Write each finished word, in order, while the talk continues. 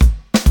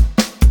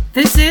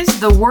This is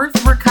the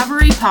Worth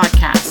Recovery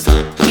Podcast,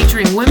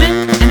 featuring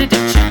women and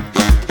addiction.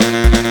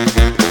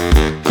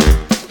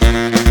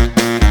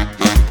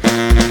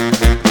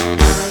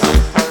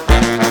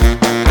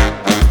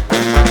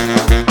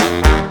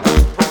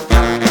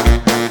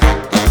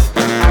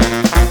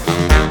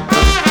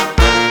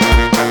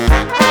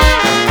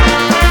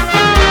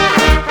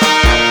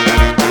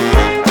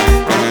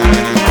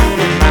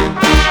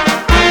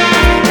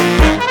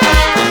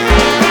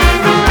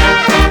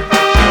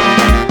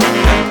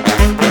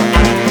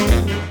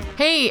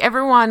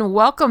 Everyone,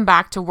 welcome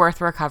back to Worth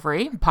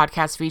Recovery, a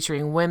podcast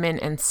featuring women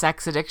and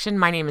sex addiction.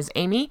 My name is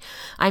Amy.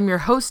 I'm your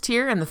host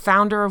here and the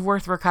founder of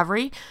Worth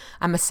Recovery.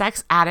 I'm a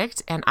sex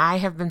addict and I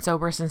have been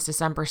sober since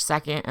December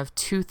 2nd of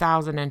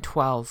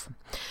 2012.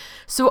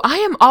 So I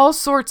am all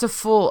sorts of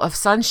full of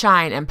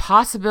sunshine and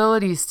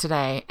possibilities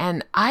today,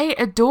 and I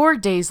adore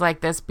days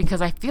like this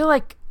because I feel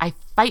like I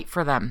fight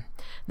for them.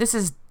 This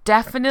is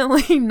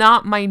definitely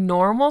not my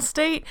normal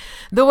state,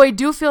 though I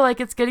do feel like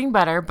it's getting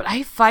better, but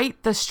I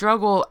fight the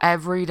struggle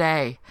every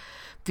day.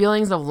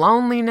 Feelings of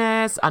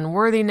loneliness,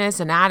 unworthiness,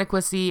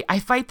 inadequacy, I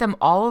fight them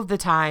all of the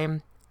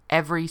time,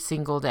 every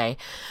single day.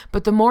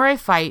 But the more I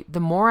fight, the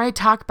more I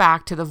talk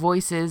back to the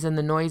voices and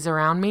the noise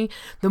around me,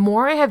 the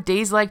more I have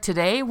days like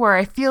today where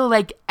I feel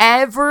like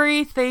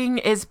everything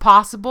is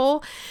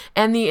possible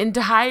and the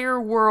entire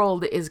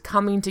world is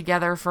coming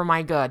together for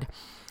my good.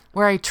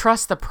 Where I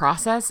trust the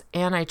process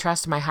and I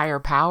trust my higher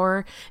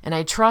power and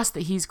I trust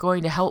that he's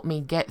going to help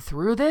me get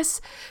through this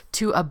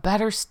to a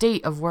better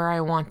state of where I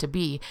want to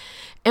be.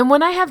 And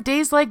when I have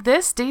days like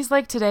this, days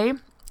like today,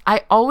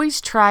 I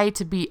always try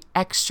to be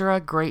extra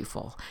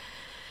grateful.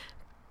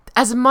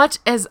 As much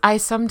as I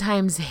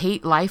sometimes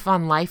hate life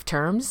on life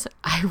terms,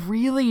 I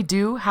really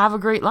do have a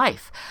great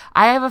life.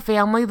 I have a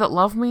family that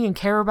love me and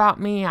care about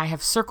me. I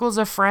have circles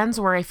of friends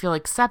where I feel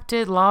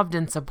accepted, loved,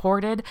 and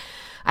supported.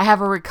 I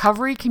have a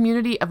recovery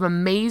community of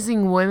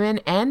amazing women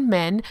and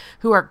men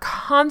who are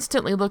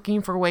constantly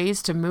looking for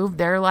ways to move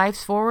their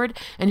lives forward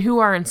and who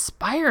are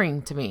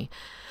inspiring to me.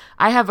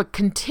 I have a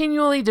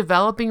continually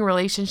developing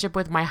relationship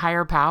with my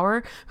higher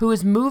power who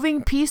is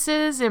moving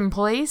pieces in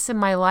place in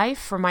my life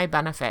for my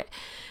benefit.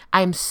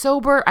 I'm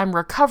sober, I'm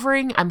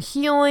recovering, I'm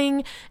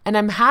healing, and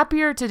I'm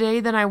happier today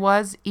than I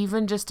was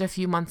even just a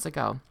few months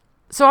ago.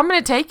 So I'm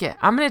going to take it.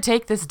 I'm going to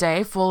take this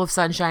day full of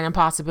sunshine and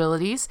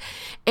possibilities,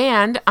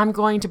 and I'm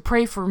going to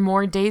pray for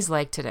more days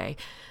like today.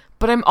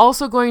 But I'm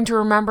also going to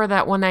remember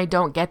that when I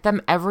don't get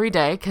them every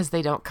day, because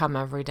they don't come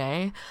every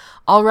day,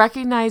 I'll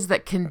recognize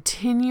that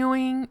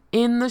continuing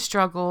in the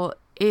struggle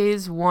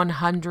is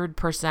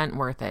 100%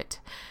 worth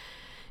it.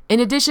 In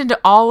addition to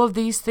all of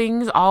these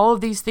things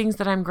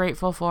that I'm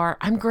grateful for,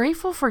 I'm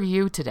grateful for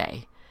you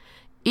today.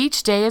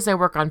 Each day as I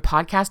work on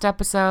podcast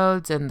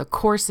episodes and the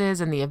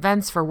courses and the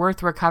events for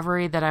Worth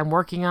Recovery that I'm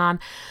working on,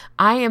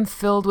 I am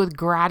filled with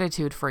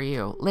gratitude for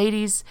you.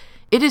 Ladies,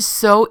 it is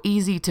so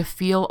easy to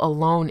feel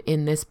alone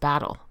in this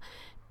battle.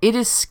 It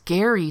is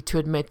scary to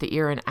admit that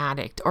you're an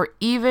addict or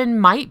even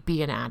might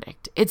be an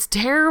addict. It's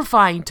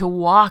terrifying to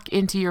walk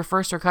into your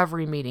first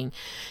recovery meeting.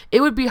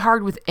 It would be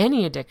hard with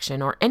any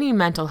addiction or any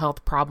mental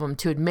health problem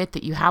to admit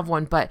that you have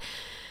one, but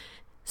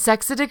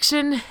sex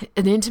addiction,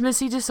 an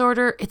intimacy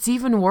disorder, it's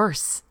even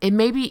worse. It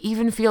maybe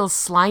even feels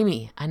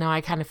slimy. I know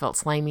I kind of felt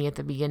slimy at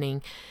the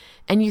beginning.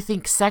 And you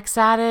think sex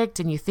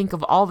addict and you think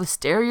of all the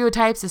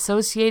stereotypes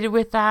associated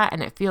with that,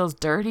 and it feels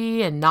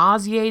dirty and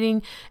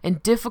nauseating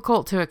and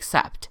difficult to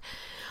accept.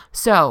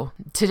 So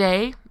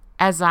today,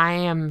 as I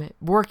am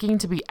working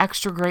to be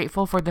extra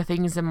grateful for the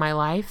things in my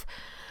life,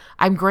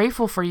 I'm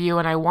grateful for you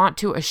and I want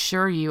to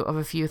assure you of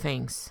a few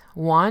things.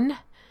 One,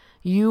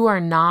 you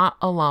are not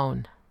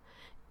alone.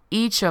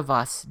 Each of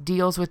us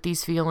deals with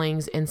these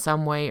feelings in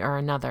some way or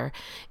another.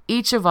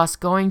 Each of us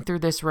going through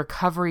this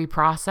recovery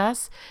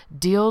process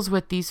deals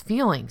with these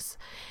feelings.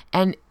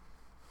 And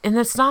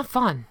it's not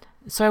fun.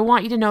 So I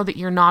want you to know that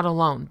you're not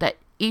alone, that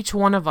each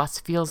one of us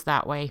feels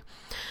that way.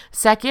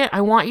 Second,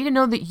 I want you to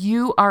know that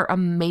you are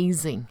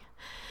amazing.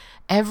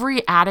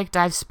 Every addict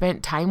I've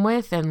spent time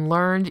with and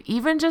learned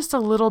even just a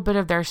little bit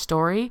of their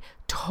story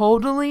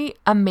totally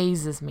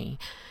amazes me.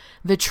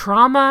 The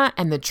trauma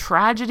and the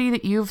tragedy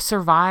that you've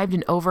survived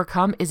and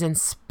overcome is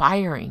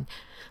inspiring.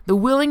 The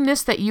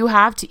willingness that you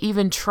have to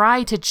even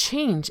try to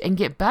change and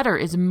get better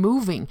is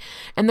moving.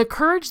 And the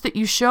courage that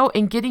you show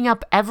in getting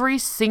up every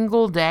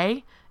single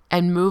day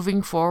and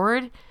moving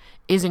forward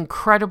is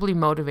incredibly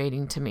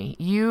motivating to me.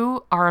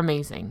 You are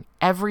amazing,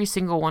 every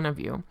single one of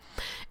you.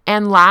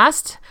 And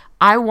last,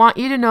 I want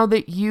you to know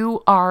that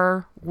you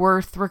are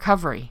worth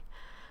recovery.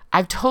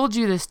 I've told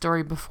you this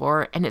story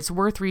before, and it's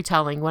worth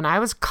retelling. When I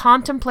was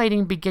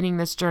contemplating beginning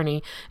this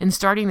journey and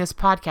starting this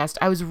podcast,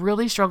 I was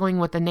really struggling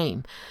with the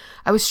name.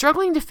 I was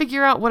struggling to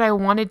figure out what I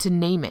wanted to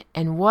name it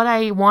and what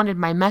I wanted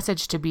my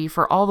message to be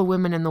for all the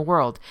women in the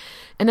world.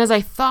 And as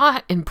I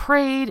thought and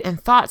prayed and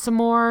thought some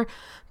more,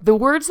 the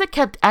words that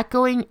kept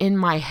echoing in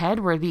my head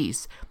were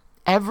these: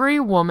 every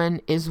woman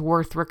is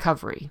worth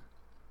recovery.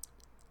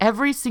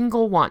 Every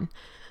single one.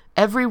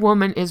 Every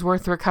woman is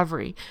worth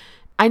recovery.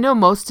 I know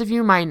most of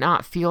you might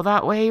not feel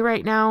that way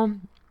right now.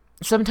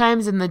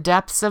 Sometimes in the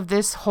depths of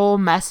this whole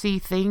messy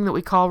thing that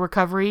we call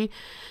recovery,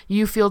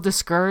 you feel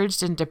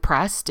discouraged and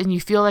depressed, and you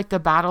feel like the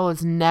battle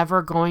is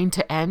never going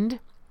to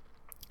end.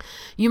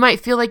 You might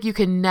feel like you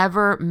can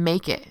never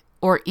make it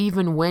or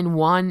even win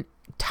one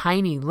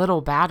tiny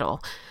little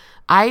battle.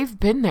 I've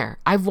been there.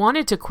 I've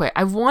wanted to quit.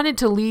 I've wanted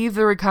to leave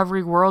the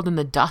recovery world in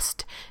the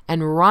dust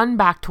and run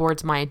back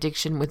towards my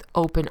addiction with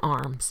open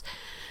arms.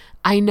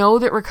 I know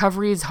that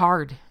recovery is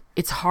hard.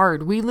 It's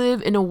hard. We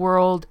live in a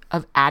world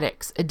of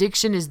addicts.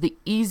 Addiction is the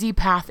easy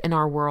path in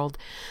our world.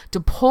 To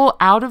pull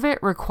out of it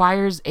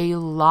requires a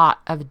lot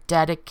of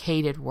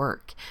dedicated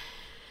work.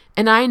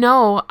 And I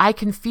know I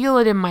can feel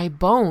it in my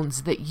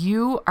bones that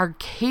you are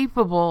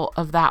capable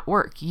of that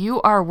work.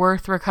 You are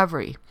worth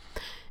recovery.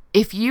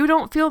 If you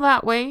don't feel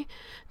that way,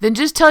 then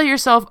just tell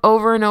yourself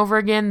over and over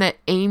again that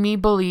Amy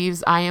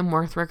believes I am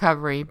worth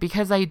recovery,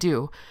 because I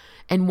do.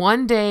 And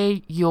one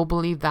day you'll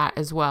believe that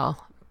as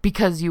well,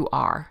 because you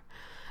are.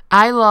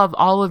 I love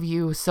all of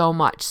you so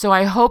much. So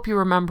I hope you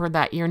remember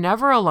that you're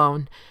never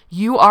alone.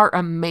 You are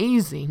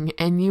amazing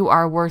and you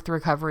are worth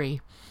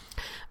recovery.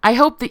 I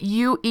hope that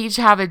you each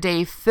have a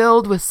day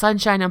filled with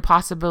sunshine and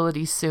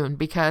possibilities soon,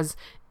 because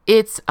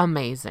it's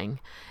amazing.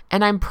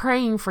 And I'm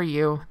praying for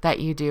you that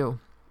you do.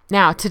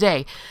 Now,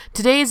 today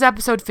is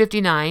episode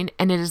 59,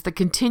 and it is the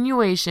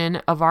continuation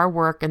of our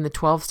work in the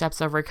 12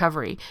 steps of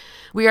recovery.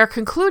 We are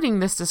concluding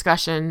this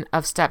discussion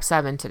of step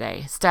 7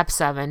 today. Step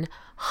 7,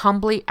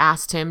 humbly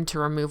asked him to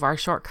remove our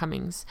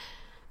shortcomings.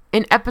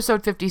 In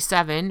episode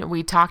 57,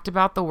 we talked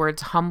about the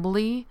words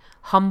humbly,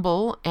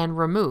 humble, and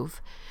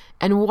remove,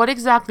 and what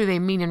exactly they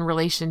mean in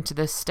relation to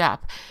this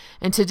step.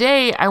 And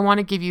today, I want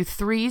to give you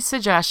 3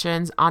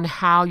 suggestions on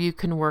how you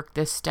can work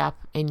this step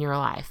in your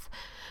life.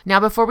 Now,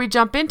 before we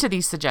jump into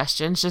these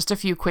suggestions, just a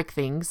few quick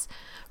things.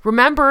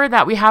 Remember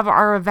that we have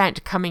our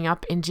event coming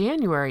up in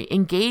January,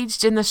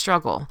 Engaged in the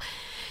Struggle.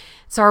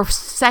 It's our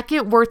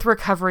second Worth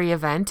Recovery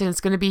event, and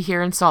it's going to be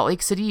here in Salt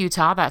Lake City,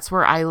 Utah. That's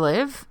where I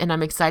live, and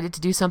I'm excited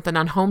to do something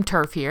on home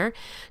turf here.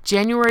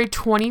 January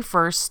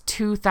 21st,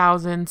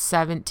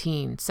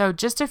 2017. So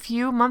just a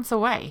few months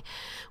away.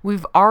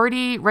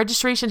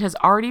 Registration has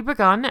already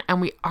begun,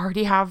 and we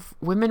already have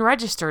women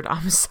registered.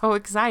 I'm so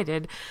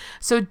excited.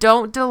 So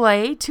don't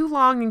delay too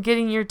long in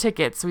getting your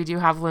tickets. We do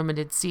have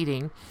limited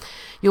seating.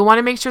 You'll want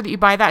to make sure that you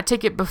buy that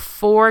ticket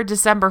before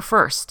December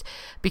 1st,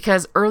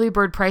 because early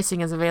bird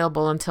pricing is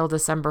available until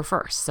December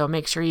 1st. So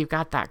make sure you've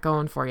got that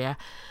going for you.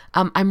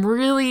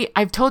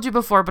 I've told you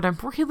before, but I'm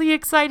really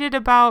excited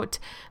about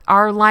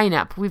our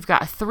lineup. We've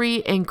got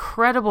 3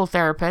 incredible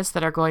therapists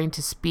that are going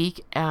to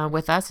speak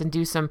with us and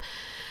do some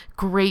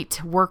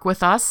great work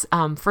with us.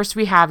 First,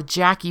 we have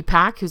Jackie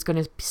Pack, who's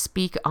going to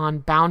speak on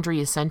boundary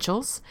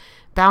essentials.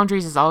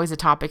 Boundaries is always a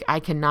topic I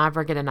can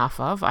never get enough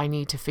of. I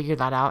need to figure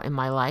that out in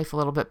my life a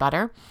little bit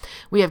better.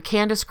 We have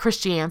Candace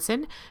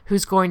Christiansen,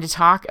 who's going to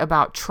talk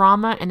about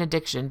trauma and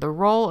addiction, the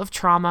role of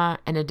trauma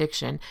and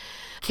addiction.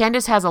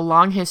 Candace has a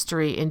long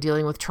history in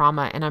dealing with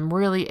trauma, and I'm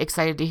really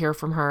excited to hear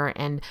from her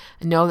and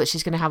know that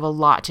she's going to have a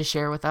lot to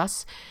share with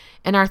us.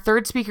 And our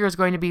third speaker is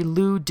going to be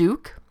Lou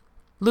Duke.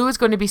 Lou is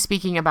going to be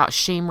speaking about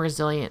shame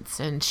resilience,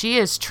 and she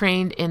is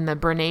trained in the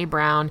Brené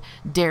Brown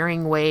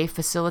Daring Way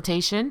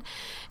facilitation.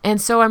 And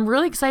so I'm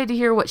really excited to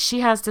hear what she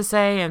has to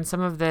say and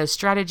some of the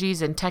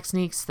strategies and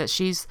techniques that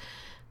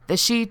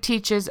she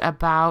teaches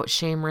about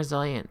shame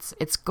resilience.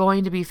 It's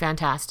going to be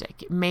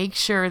fantastic. Make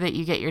sure that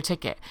you get your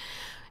ticket.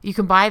 You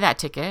can buy that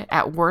ticket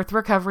at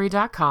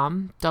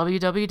worthrecovery.com,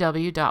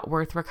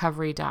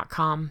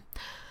 www.worthrecovery.com.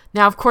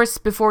 Now, of course,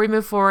 before we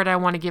move forward, I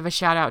want to give a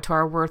shout out to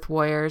our Worth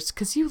Warriors,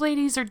 because you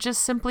ladies are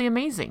just simply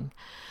amazing.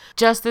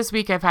 Just this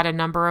week, I've had a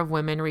number of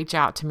women reach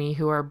out to me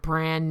who are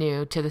brand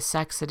new to the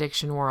sex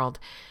addiction world.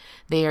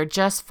 They are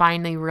just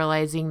finally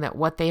realizing that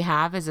what they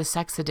have is a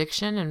sex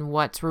addiction, and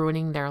what's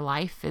ruining their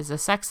life is a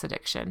sex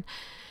addiction.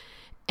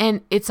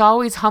 And it's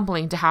always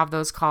humbling to have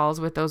those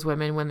calls with those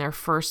women when they're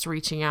first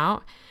reaching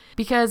out,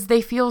 because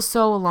they feel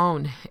so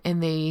alone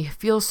and they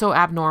feel so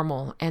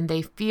abnormal and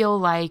they feel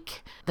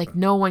like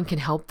no one can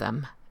help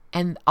them.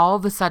 And all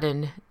of a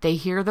sudden they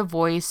hear the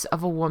voice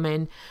of a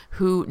woman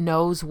who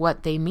knows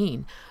what they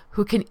mean,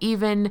 who can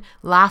even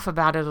laugh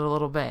about it a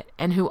little bit,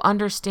 and who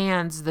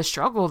understands the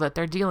struggle that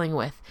they're dealing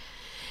with.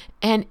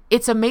 And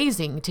it's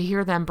amazing to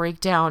hear them break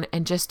down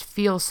and just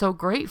feel so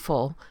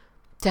grateful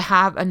to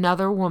have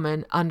another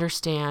woman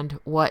understand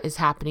what is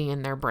happening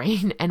in their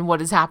brain and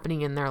what is happening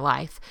in their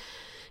life.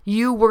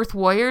 You Worth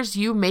Warriors,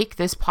 you make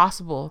this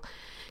possible.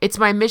 It's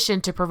my mission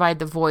to provide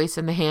the voice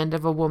and the hand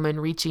of a woman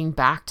reaching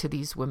back to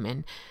these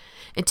women.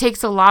 It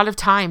takes a lot of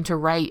time to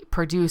write,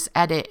 produce,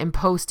 edit, and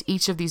post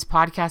each of these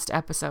podcast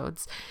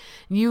episodes.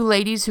 You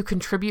ladies who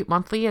contribute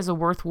monthly as a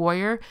Worth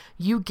Warrior,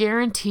 you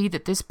guarantee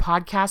that this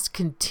podcast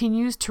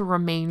continues to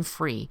remain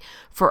free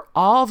for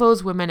all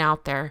those women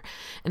out there.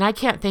 And I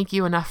can't thank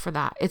you enough for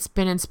that. It's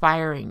been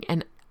inspiring,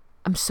 and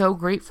I'm so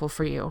grateful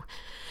for you.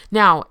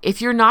 Now,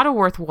 if you're not a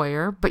Worth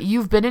Warrior, but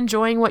you've been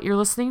enjoying what you're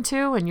listening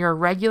to and you're a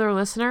regular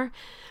listener,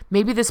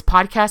 Maybe this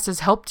podcast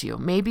has helped you,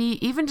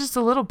 maybe even just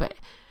a little bit.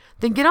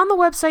 Then get on the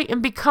website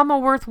and become a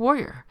Worth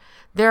Warrior.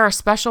 There are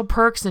special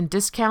perks and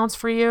discounts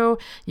for you.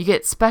 You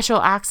get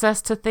special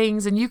access to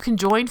things, and you can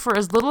join for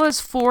as little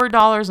as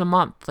 $4 a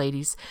month,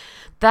 ladies.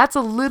 That's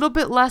a little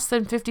bit less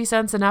than 50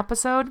 cents an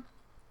episode,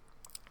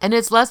 and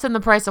it's less than the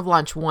price of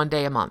lunch one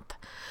day a month.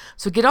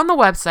 So get on the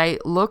website,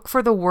 look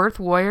for the Worth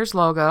Warriors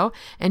logo,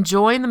 and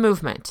join the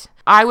movement.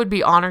 I would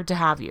be honored to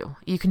have you.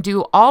 You can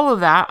do all of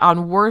that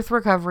on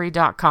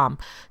worthrecovery.com.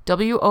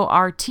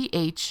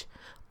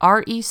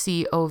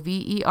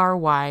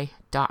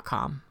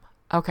 WORTHRECOVERY.com.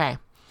 Okay.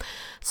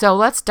 So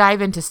let's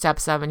dive into step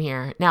 7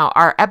 here. Now,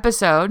 our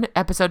episode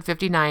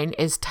 59,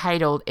 is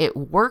titled, It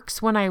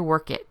Works When I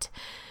Work It.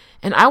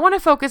 And I want to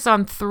focus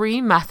on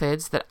 3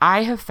 methods that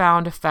I have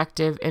found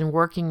effective in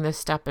working this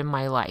step in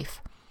my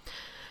life.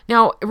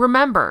 Now,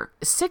 remember,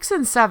 step 6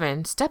 and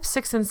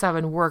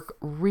 7 work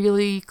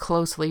really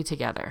closely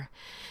together.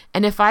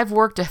 And if I've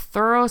worked a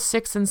thorough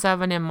 6 and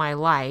 7 in my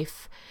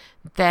life,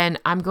 then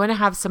I'm going to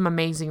have some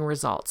amazing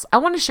results. I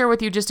want to share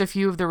with you just a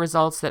few of the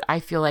results that I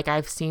feel like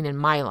I've seen in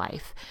my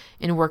life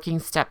in working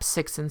steps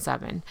 6 and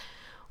 7.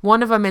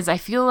 One of them is I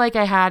feel like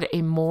I had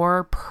a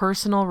more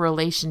personal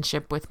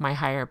relationship with my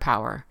higher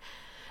power.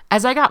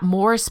 As I got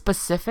more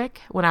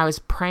specific when I was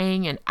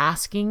praying and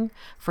asking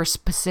for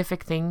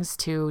specific things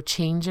to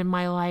change in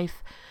my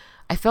life,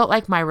 I felt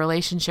like my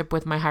relationship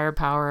with my higher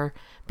power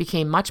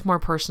became much more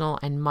personal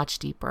and much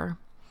deeper.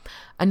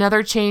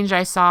 Another change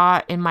I saw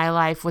in my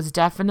life was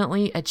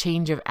definitely a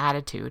change of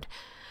attitude,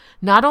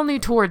 not only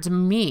towards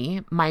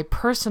me, my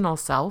personal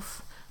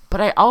self,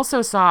 but I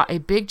also saw a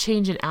big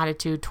change in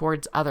attitude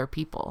towards other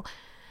people,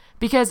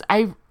 because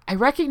I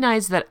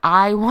recognized that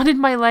I wanted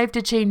my life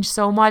to change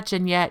so much,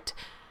 and yet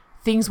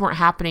things weren't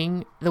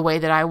happening the way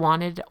that I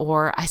wanted,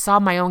 or I saw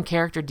my own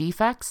character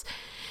defects,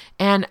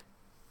 and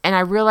I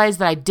realized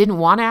that I didn't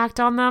want to act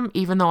on them,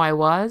 even though I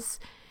was.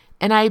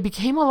 And I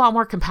became a lot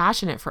more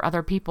compassionate for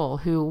other people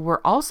who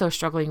were also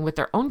struggling with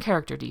their own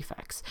character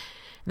defects.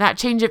 And that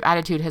change of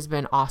attitude has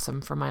been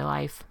awesome for my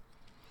life.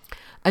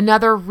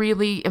 Another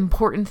really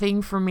important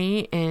thing for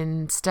me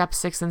in step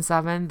 6 and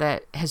 7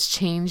 that has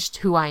changed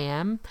who I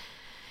am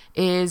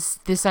is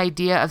this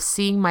idea of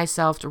seeing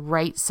myself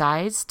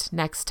right-sized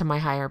next to my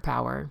higher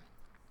power.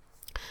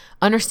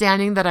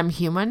 Understanding that I'm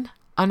human,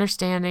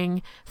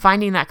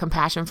 finding that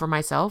compassion for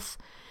myself,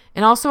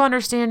 and also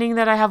understanding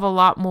that I have a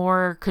lot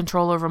more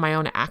control over my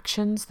own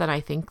actions than I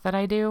think that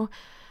I do.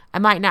 I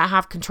might not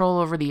have control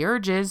over the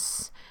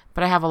urges,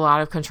 but I have a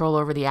lot of control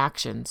over the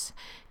actions.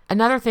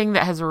 Another thing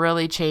that has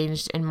really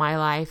changed in my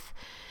life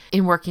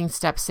in working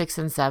step 6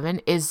 and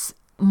 7 is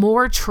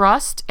more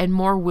trust and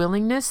more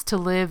willingness to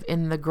live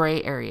in the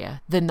gray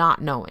area, the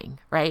not knowing,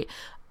 right?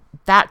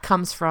 That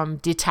comes from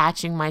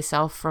detaching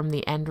myself from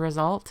the end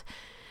result.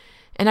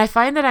 And I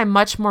find that I'm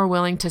much more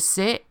willing to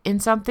sit in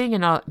something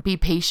and be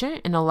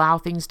patient and allow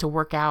things to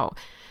work out.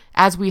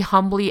 As we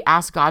humbly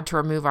ask God to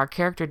remove our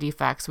character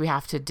defects, we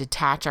have to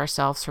detach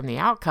ourselves from the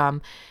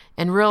outcome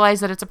and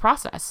realize that it's a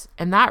process.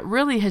 And that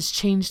really has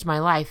changed my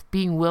life,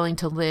 being willing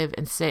to live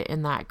and sit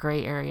in that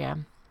gray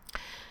area.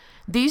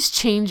 These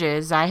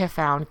changes I have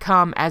found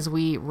come as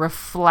we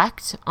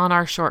reflect on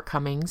our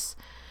shortcomings,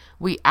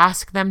 we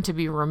ask them to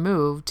be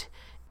removed,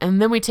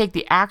 and then we take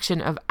the action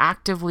of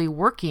actively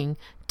working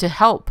to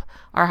help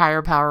our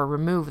higher power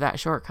remove that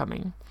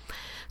shortcoming.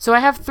 So I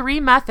have 3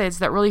 methods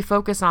that really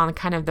focus on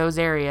kind of those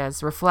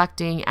areas: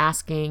 reflecting,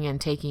 asking, and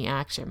taking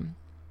action.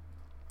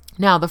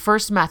 Now, the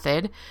first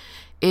method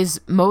is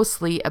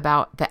mostly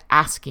about the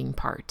asking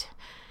part.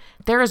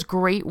 There is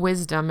great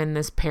wisdom in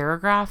this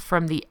paragraph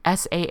from the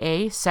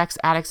SAA, Sex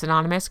Addicts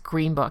Anonymous,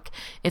 Green Book.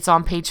 It's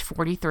on page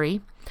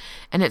 43,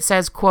 and it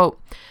says, quote,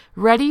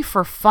 "Ready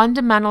for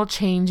fundamental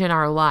change in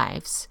our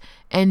lives,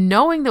 and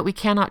knowing that we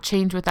cannot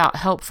change without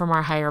help from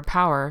our higher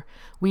power,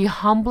 we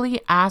humbly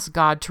ask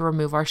God to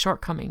remove our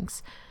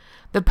shortcomings.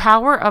 The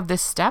power of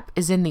this step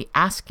is in the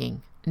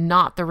asking,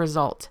 not the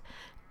result.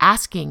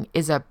 Asking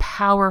is a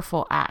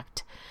powerful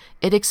act.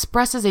 It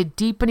expresses a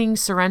deepening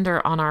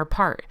surrender on our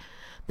part.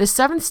 The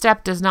 7th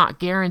step does not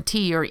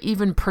guarantee or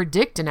even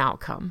predict an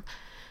outcome.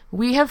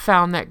 We have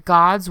found that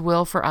God's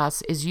will for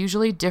us is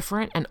usually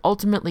different and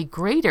ultimately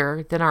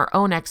greater than our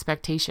own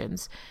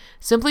expectations.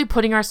 Simply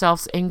putting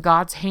ourselves in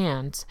God's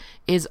hands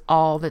is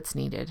all that's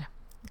needed."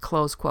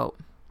 Close quote.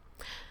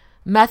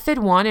 Method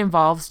 1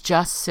 involves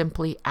just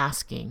simply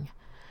asking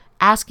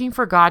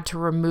for God to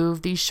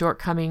remove these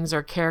shortcomings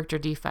or character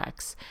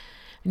defects.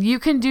 You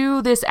can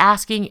do this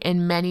asking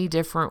in many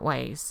different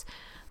ways.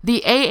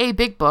 The AA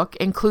Big Book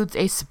includes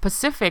a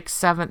specific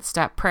 7th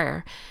step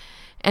prayer,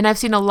 and I've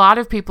seen a lot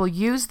of people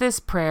use this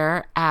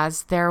prayer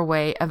as their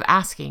way of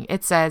asking.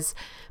 It says,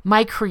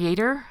 "My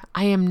Creator,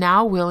 I am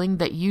now willing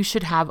that you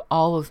should have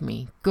all of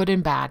me, good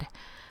and bad.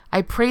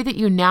 I pray that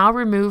you now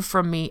remove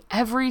from me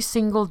every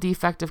single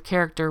defect of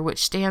character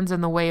which stands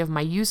in the way of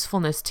my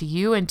usefulness to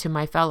you and to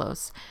my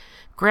fellows.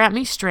 Grant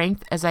me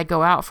strength as I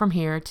go out from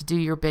here to do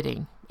your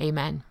bidding.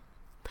 Amen."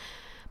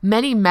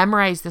 Many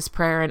memorize this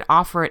prayer and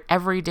offer it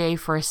every day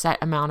for a set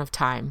amount of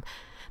time.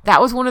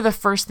 That was one of the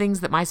first things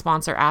that my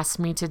sponsor asked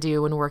me to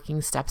do when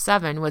working step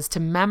 7 was to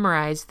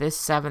memorize this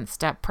 7th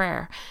step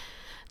prayer.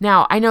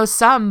 Now, I know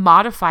some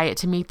modify it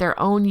to meet their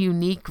own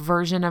unique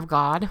version of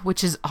God,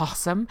 which is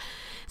awesome,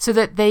 so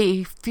that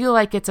they feel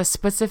like it's a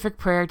specific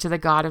prayer to the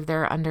God of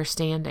their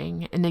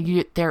understanding and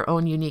their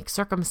own unique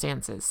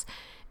circumstances.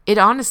 It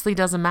honestly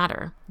doesn't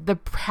matter. The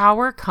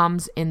power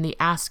comes in the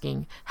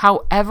asking.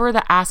 However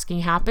the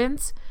asking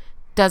happens,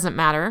 doesn't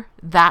matter.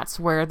 That's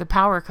where the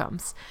power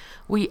comes.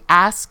 We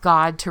ask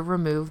God to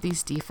remove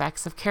these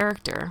defects of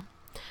character.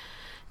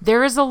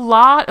 There is a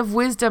lot of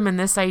wisdom in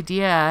this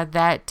idea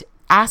that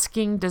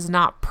asking does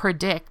not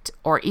predict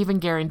or even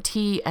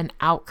guarantee an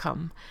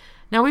outcome.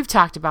 Now, we've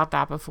talked about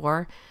that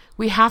before.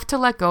 We have to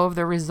let go of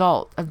the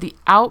result of the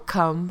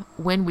outcome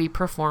when we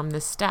perform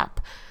this step.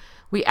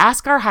 We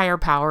ask our higher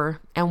power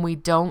and we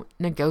don't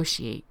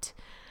negotiate.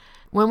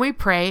 When we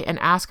pray and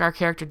ask our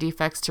character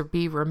defects to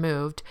be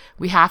removed,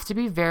 we have to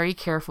be very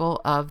careful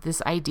of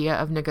this idea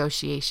of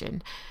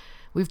negotiation.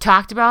 We've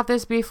talked about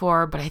this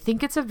before, but I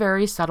think it's a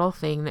very subtle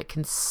thing that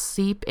can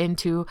seep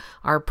into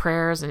our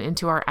prayers and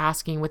into our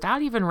asking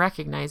without even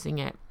recognizing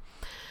it.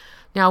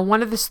 Now,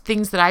 one of the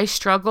things that I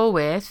struggle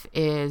with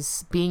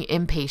is being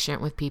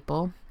impatient with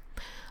people.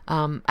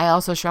 I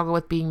also struggle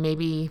with being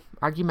maybe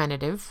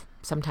argumentative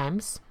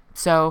sometimes.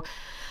 So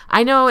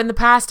I know in the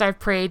past I've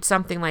prayed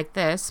something like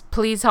this: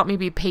 please help me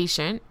be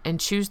patient and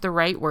choose the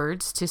right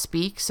words to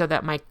speak so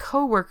that my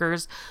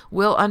coworkers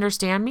will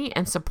understand me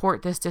and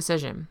support this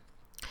decision.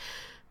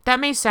 That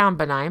may sound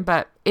benign,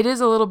 but it is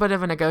a little bit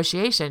of a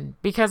negotiation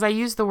because I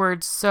use the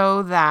word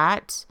so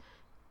that,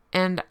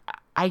 and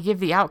I give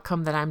the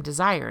outcome that I'm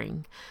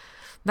desiring.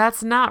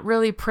 That's not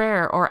really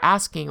prayer or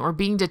asking or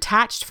being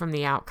detached from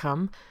the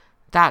outcome.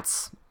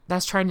 That's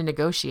trying to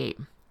negotiate.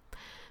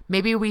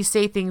 Maybe we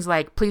say things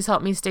like, please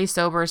help me stay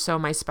sober so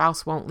my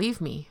spouse won't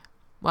leave me.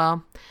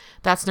 Well,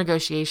 that's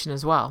negotiation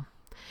as well.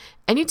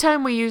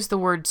 Anytime we use the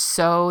word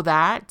so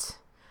that,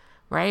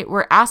 right,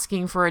 we're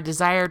asking for a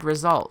desired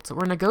result.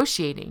 We're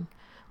negotiating.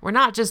 We're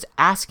not just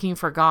asking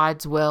for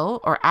God's will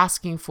or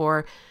asking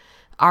for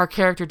our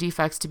character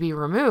defects to be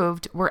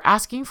removed. We're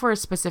asking for a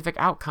specific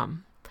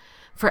outcome.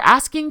 For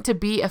asking to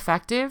be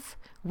effective,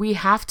 we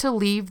have to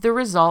leave the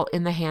result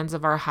in the hands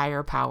of our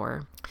higher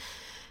power.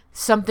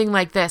 Something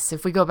like this,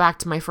 if we go back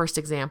to my first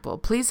example,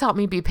 please help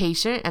me be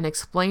patient and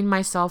explain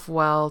myself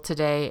well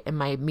today in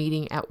my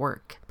meeting at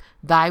work.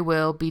 Thy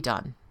will be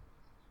done.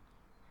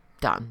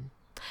 Done.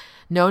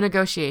 No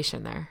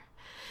negotiation there.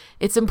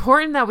 It's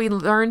important that we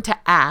learn to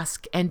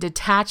ask and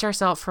detach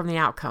ourselves from the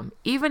outcome,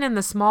 even in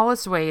the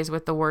smallest ways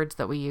with the words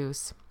that we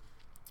use.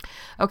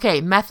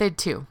 Okay, method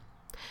 2.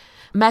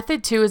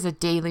 Method 2 is a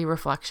daily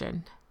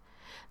reflection.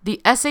 The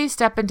Essay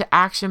Step into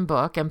Action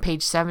book on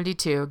page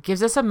 72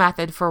 gives us a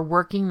method for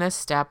working this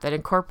step that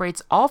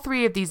incorporates all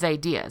 3 of these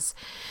ideas.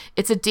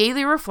 It's a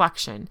daily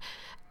reflection,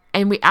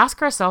 and we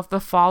ask ourselves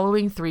the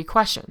following 3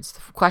 questions.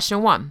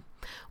 Question 1.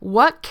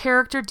 What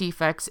character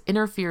defects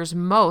interferes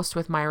most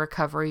with my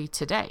recovery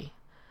today?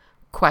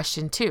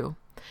 Question 2.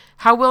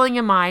 How willing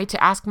am I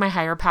to ask my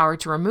higher power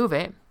to remove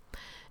it?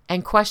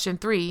 And question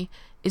 3.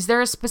 Is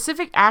there a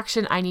specific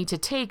action I need to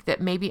take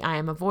that maybe I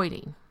am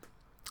avoiding?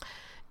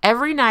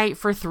 Every night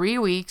for 3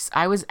 weeks,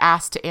 I was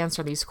asked to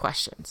answer these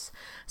questions.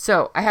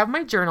 So I have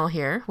my journal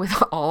here with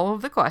all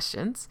of the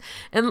questions,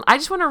 and I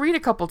just want to read a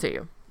couple to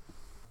you.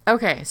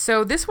 Okay,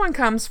 so this one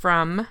comes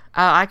from,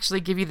 I'll actually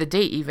give you the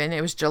date even.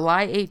 It was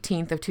July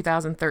 18th of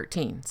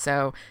 2013,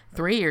 so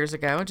 3 years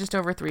ago, just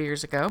over 3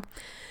 years ago.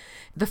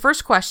 The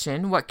first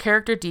question, what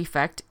character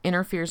defect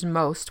interferes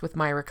most with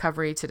my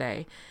recovery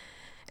today?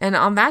 And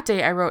on that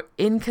day, I wrote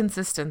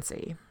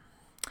inconsistency.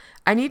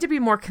 I need to be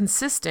more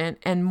consistent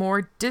and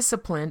more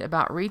disciplined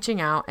about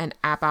reaching out and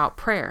about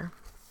prayer.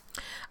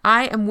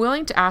 I am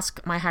willing to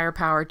ask my higher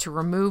power to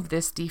remove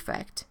this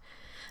defect.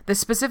 The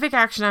specific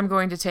action I'm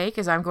going to take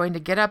is I'm going to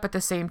get up at the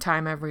same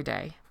time every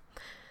day.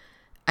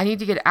 I need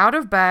to get out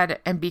of bed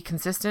and be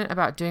consistent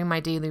about doing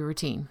my daily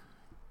routine.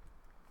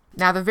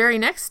 Now, the very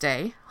next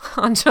day,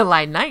 on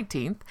July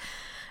 19th,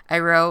 I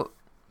wrote,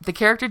 the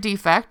character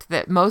defect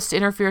that most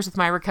interferes with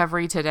my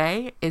recovery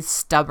today is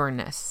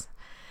stubbornness.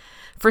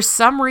 For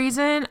some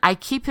reason, I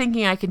keep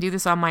thinking I can do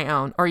this on my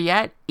own, or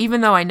yet,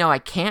 even though I know I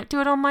can't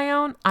do it on my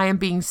own, I am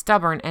being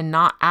stubborn and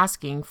not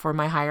asking for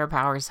my higher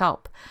power's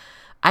help.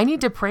 I need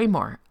to pray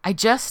more. I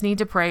just need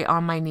to pray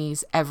on my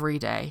knees every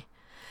day.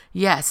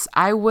 Yes,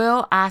 I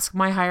will ask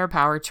my higher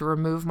power to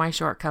remove my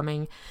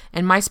shortcoming,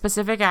 and my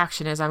specific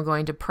action is I'm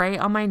going to pray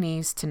on my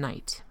knees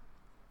tonight.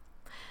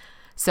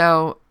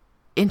 So,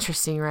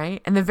 interesting,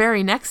 right? And the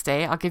very next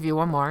day, I'll give you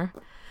one more.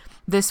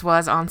 This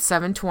was on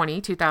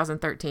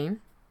 7/20/2013.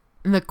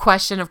 And the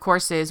question, of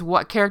course, is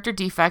what character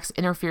defects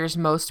interferes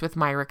most with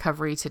my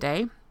recovery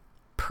today?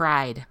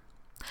 Pride.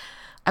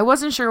 I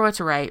wasn't sure what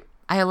to write.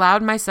 I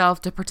allowed myself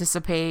to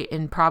participate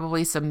in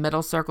probably some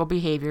middle circle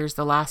behaviors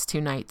the last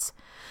 2 nights.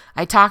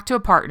 I talked to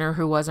a partner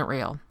who wasn't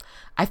real.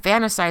 I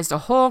fantasized a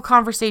whole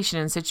conversation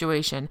and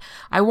situation.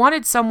 I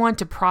wanted someone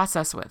to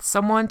process with,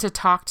 someone to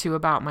talk to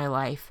about my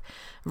life.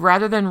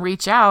 Rather than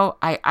reach out,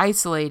 I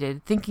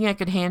isolated, thinking I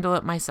could handle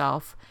it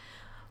myself.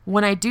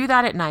 When I do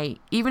that at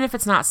night, even if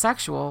it's not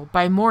sexual,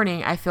 by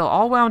morning I feel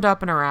all wound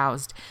up and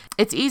aroused.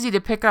 It's easy to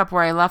pick up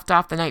where I left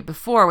off the night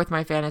before with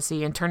my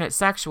fantasy and turn it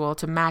sexual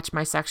to match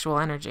my sexual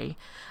energy.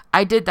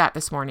 I did that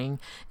this morning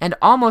and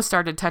almost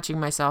started touching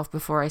myself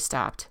before I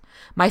stopped.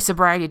 My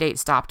sobriety date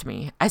stopped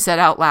me. I said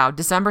out loud,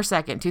 December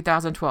 2nd,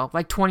 2012,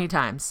 like 20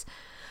 times.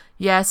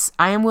 Yes,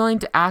 I am willing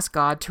to ask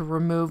God to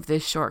remove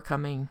this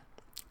shortcoming.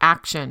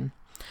 Action.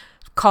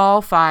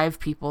 Call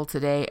 5 people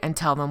today and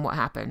tell them what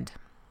happened.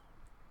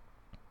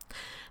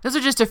 Those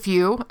are just a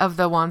few of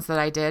the ones that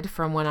I did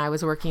from when I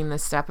was working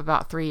this step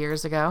about 3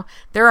 years ago.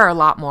 There are a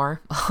lot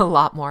more.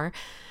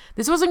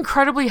 This was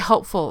incredibly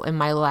helpful in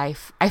my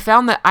life. I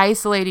found that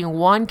isolating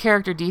one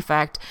character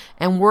defect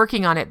and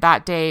working on it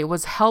that day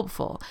was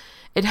helpful.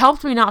 It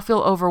helped me not feel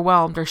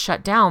overwhelmed or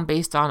shut down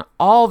based on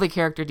all the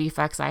character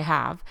defects I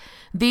have.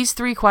 These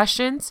 3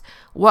 questions: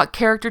 what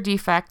character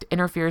defect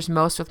interferes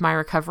most with my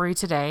recovery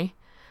today?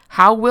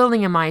 How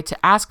willing am I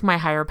to ask my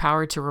higher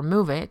power to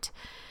remove it?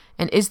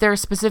 And is there a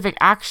specific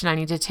action I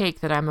need to take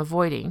that I'm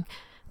avoiding?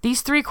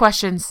 These 3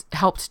 questions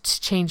helped to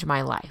change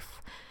my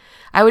life.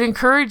 I would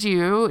encourage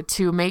you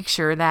to make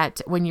sure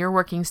that when you're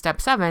working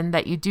step 7,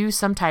 that you do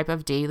some type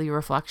of daily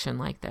reflection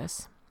like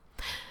this.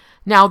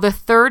 Now, the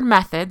third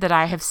method that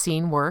I have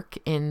seen work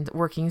in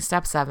working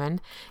step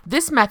 7,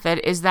 this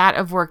method is that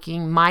of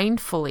working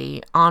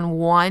mindfully on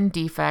one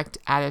defect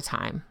at a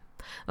time.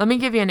 Let me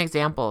give you an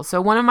example. So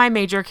one of my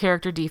major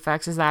character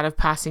defects is that of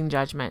passing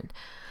judgment.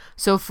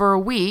 So for a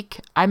week,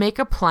 I make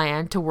a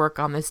plan to work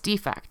on this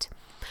defect.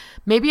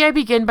 Maybe I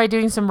begin by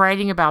doing some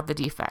writing about the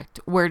defect.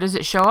 Where does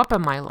it show up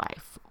in my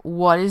life?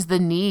 What is the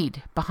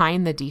need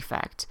behind the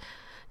defect?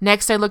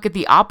 Next, I look at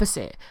the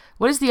opposite.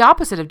 What is the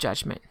opposite of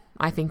judgment?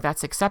 I think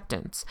that's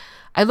acceptance.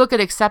 I look at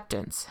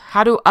acceptance.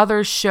 How do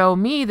others show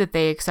me that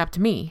they accept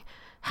me?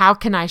 How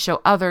can I show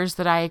others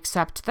that I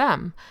accept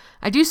them?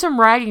 I do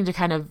some writing to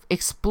kind of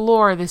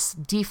explore this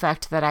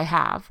defect that I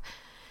have.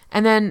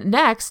 And then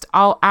next,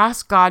 I'll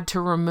ask God to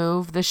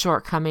remove the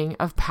shortcoming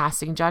of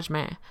passing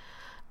judgment.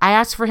 I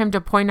ask for him to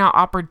point out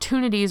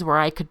opportunities where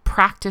I could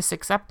practice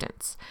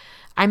acceptance.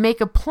 I make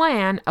a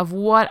plan of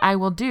what I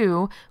will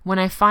do when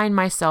I find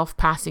myself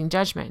passing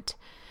judgment.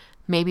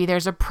 Maybe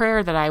there's a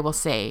prayer that I will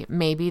say.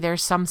 Maybe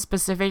there's some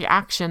specific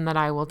action that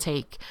I will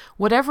take.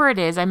 Whatever it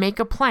is, I make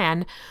a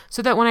plan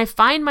so that when I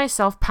find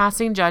myself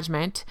passing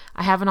judgment,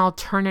 I have an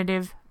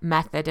alternative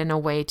method and a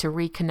way to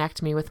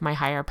reconnect me with my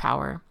higher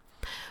power.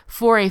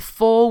 For a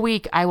full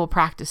week, I will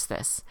practice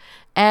this.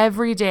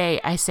 Every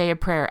day, I say a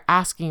prayer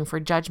asking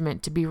for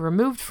judgment to be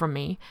removed from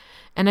me,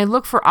 and I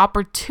look for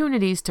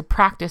opportunities to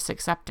practice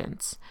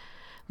acceptance.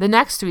 The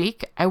next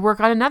week, I work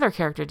on another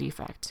character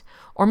defect.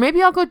 Or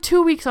maybe I'll go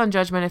 2 weeks on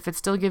judgment if it's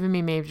still giving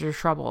me major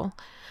trouble.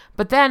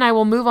 But then I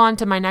will move on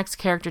to my next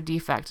character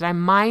defect, and I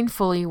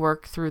mindfully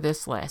work through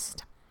this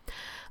list.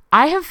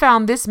 I have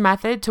found this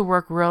method to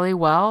work really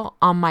well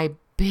on my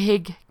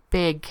big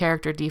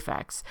character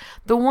defects,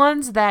 the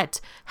ones that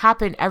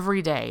happen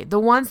every day, the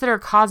ones that are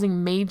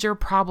causing major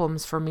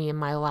problems for me in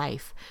my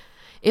life.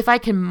 If I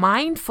can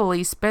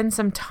mindfully spend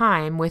some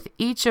time with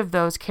each of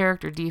those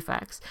character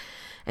defects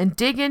and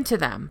dig into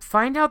them,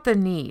 find out the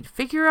need,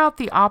 figure out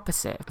the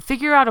opposite,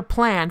 figure out a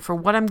plan for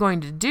what I'm going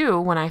to do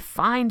when I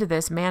find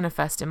this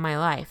manifest in my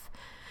life.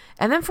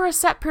 And then for a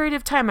set period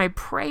of time, I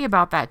pray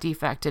about that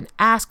defect and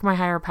ask my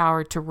higher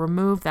power to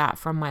remove that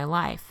from my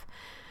life.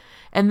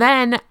 And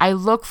then I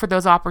look for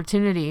those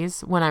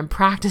opportunities when I'm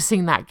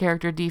practicing that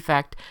character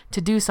defect to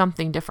do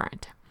something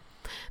different.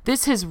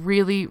 This has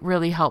really,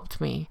 really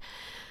helped me.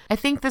 I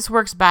think this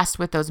works best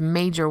with those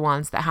major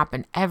ones that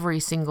happen every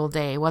single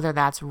day, whether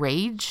that's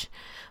rage,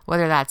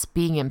 whether that's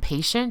being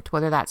impatient,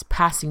 whether that's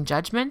passing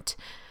judgment,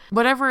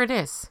 whatever it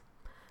is.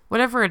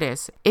 Whatever it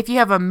is. If you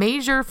have a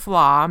major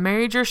flaw, a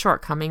major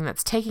shortcoming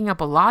that's taking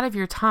up a lot of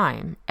your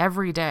time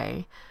every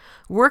day,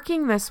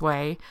 working this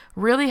way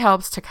really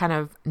helps to kind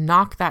of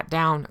knock that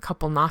down a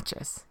couple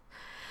notches.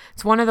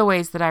 It's one of the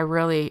ways that I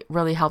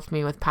really helped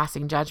me with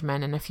passing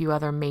judgment and a few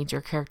other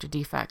major character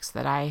defects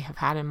that I have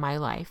had in my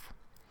life.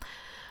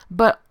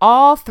 But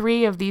all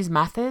 3 of these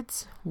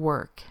methods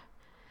work.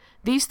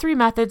 These 3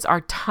 methods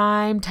are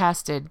time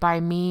tested by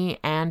me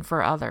and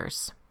for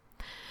others.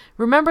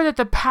 Remember that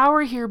the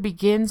power here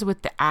begins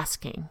with the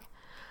asking.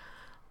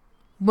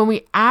 When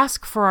we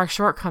ask for our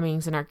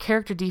shortcomings and our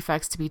character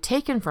defects to be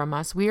taken from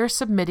us, we are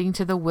submitting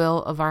to the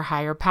will of our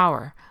higher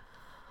power.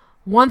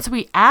 Once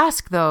we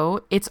ask,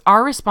 though, it's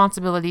our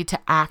responsibility to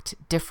act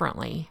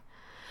differently.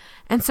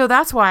 And so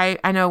that's why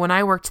I know when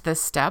I worked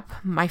this step,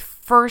 my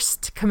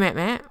first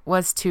commitment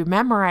was to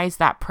memorize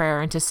that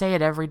prayer and to say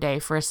it every day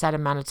for a set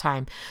amount of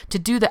time, to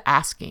do the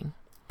asking.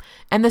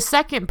 And the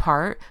second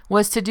part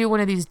was to do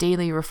one of these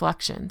daily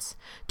reflections,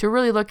 to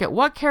really look at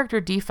what character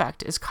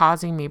defect is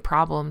causing me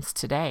problems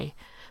today.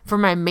 For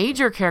my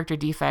major character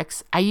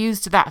defects, I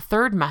used that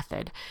third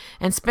method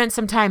and spent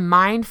some time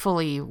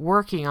mindfully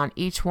working on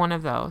each one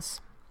of those.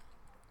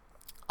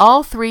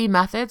 All three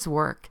methods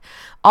work.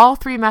 All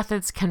three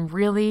methods can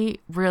really,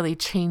 really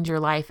change your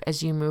life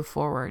as you move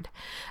forward.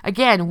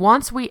 Again,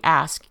 once we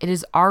ask, it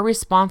is our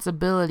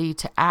responsibility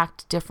to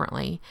act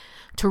differently,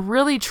 to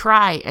really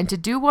try and to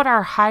do what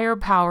our higher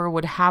power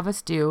would have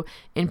us do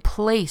in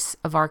place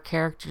of our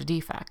character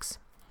defects.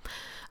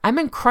 I'm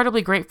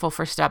incredibly grateful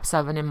for step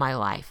 7 in my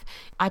life.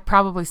 I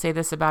probably say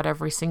this about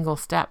every single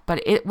step,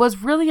 but it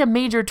was really a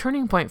major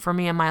turning point for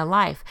me in my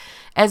life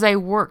as I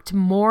worked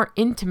more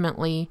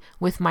intimately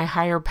with my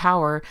higher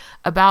power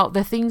about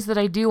the things that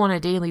I do on a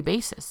daily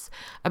basis,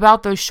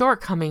 about those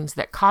shortcomings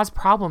that cause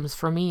problems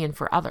for me and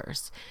for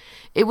others.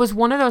 It was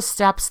one of those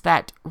steps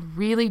that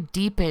really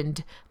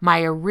deepened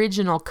my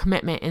original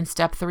commitment in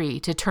step 3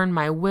 to turn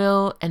my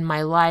will and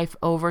my life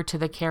over to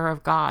the care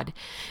of God.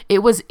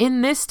 It was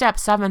in this step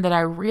 7 that I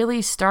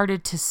really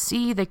started to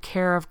see the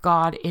care of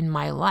God in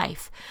my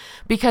life,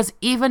 because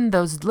even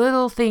those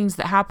little things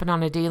that happen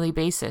on a daily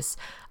basis,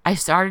 I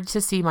started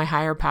to see my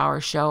higher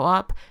power show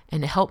up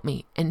and help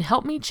me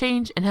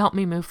change and help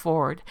me move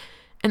forward.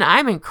 And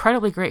I'm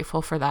incredibly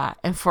grateful for that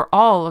and for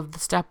all of the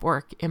step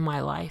work in my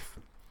life.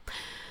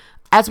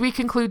 As we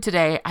conclude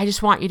today, I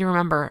just want you to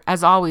remember,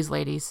 as always,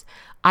 ladies,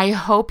 I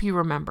hope you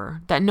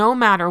remember that no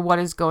matter what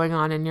is going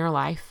on in your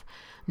life,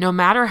 no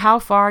matter how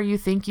far you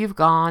think you've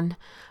gone,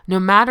 no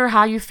matter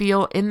how you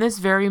feel in this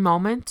very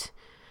moment,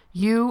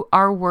 you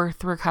are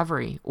worth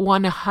recovery,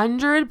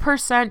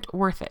 100%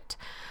 worth it.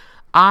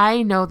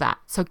 I know that.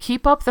 So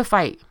keep up the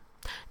fight.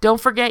 Don't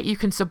forget you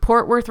can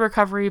support Worth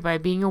Recovery by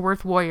being a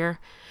Worth Warrior.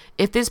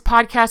 If this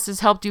podcast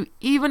has helped you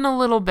even a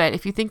little bit,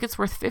 if you think it's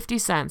worth 50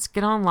 cents,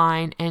 get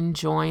online and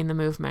join the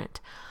movement.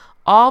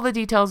 All the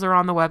details are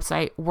on the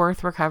website,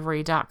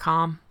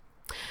 worthrecovery.com.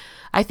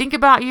 I think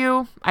about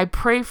you, I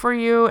pray for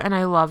you, and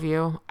I love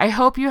you. I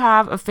hope you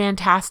have a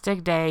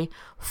fantastic day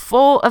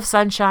full of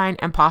sunshine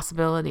and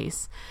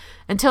possibilities.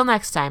 Until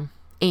next time,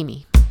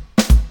 Amy.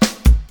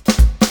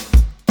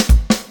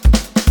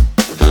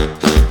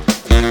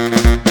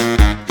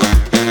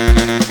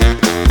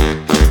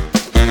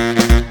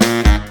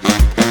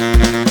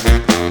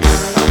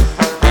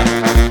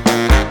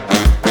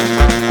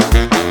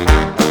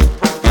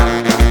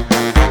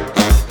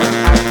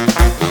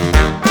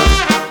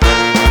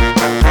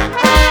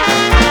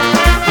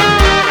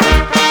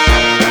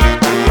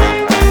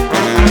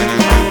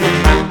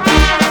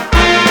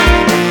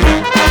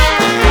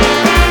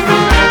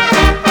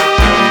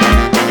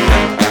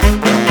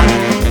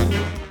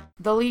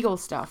 Legal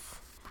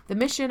stuff. The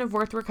mission of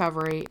Worth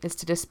Recovery is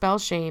to dispel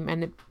shame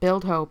and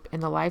build hope in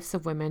the lives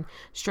of women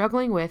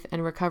struggling with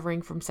and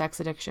recovering from sex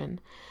addiction.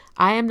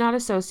 I am not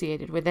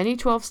associated with any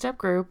 12-step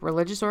group,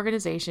 religious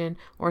organization,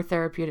 or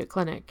therapeutic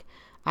clinic.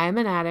 I am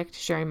an addict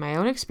sharing my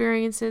own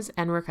experiences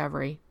and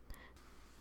recovery.